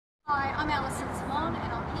Hi, I'm Alison Swan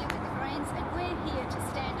and I'm here with the Greens, and we're here to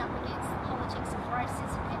stand up against the politics of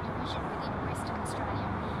racism and division within Western Australia.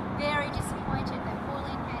 Very disappointed that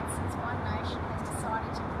Pauline Hanson's One Nation has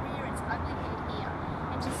decided to rear its ugly head here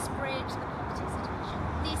and to spread the politics of division.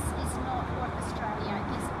 This is not what Australia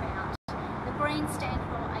is about. The Greens stand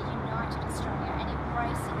for a united Australia, an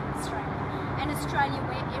embracing Australia, an Australia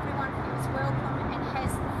where everyone feels welcome and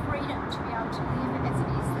has the freedom to be able to live as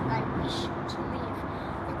it is that they wish to live.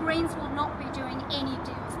 Greens will not be doing any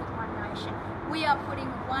deals with One Nation. We are putting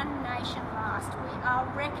One Nation last. We are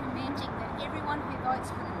recommending that everyone who votes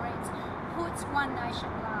for the Greens puts One Nation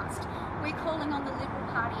last. We're calling on the Liberal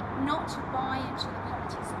Party not to buy into the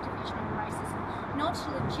politics of division and racism, not to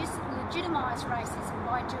legitimise racism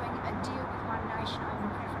by doing a deal with One Nation over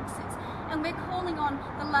preferences. And we're calling on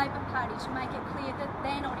the Labor Party to make it clear that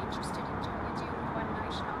they're not interested in doing a deal with One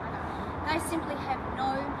Nation either. They simply have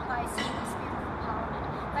no place in this beautiful Parliament.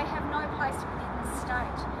 They have no place within the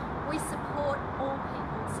state. We support all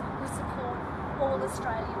peoples, we support all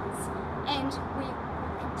Australians, and we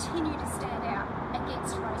will continue to stand out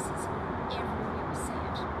against racism everywhere we see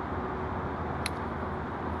it.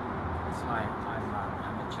 Hi, I'm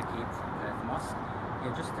Hamid Shakib from Perth Mosque.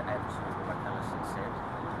 Yeah, just to add to what Alison said,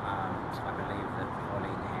 I believe that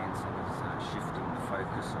Pauline Hanson is shifting the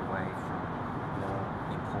focus away from more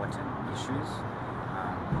important issues.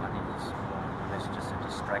 I think it's more or less just a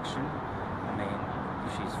distraction. I mean,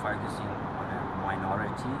 if she's focusing on a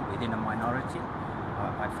minority within a minority,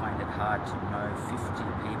 I find it hard to know 50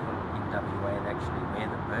 people in WA that actually wear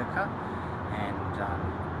the burqa, and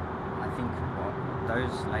I think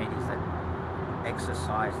those ladies that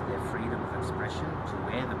exercise their freedom of expression to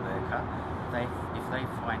wear the burqa, if they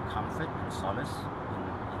find comfort and solace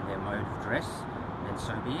in their mode of dress, then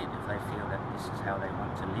so be it. If they feel that this is how they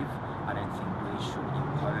want to live, I don't think we should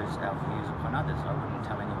impose our views upon others. I wouldn't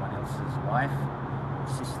tell anyone else's wife,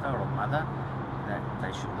 sister or mother that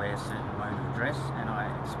they should wear a certain mode of dress, and I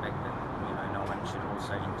expect that no one should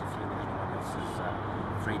also interfere with anyone else's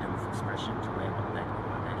freedom of expression to wear what they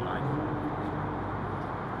like.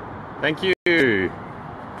 Thank you.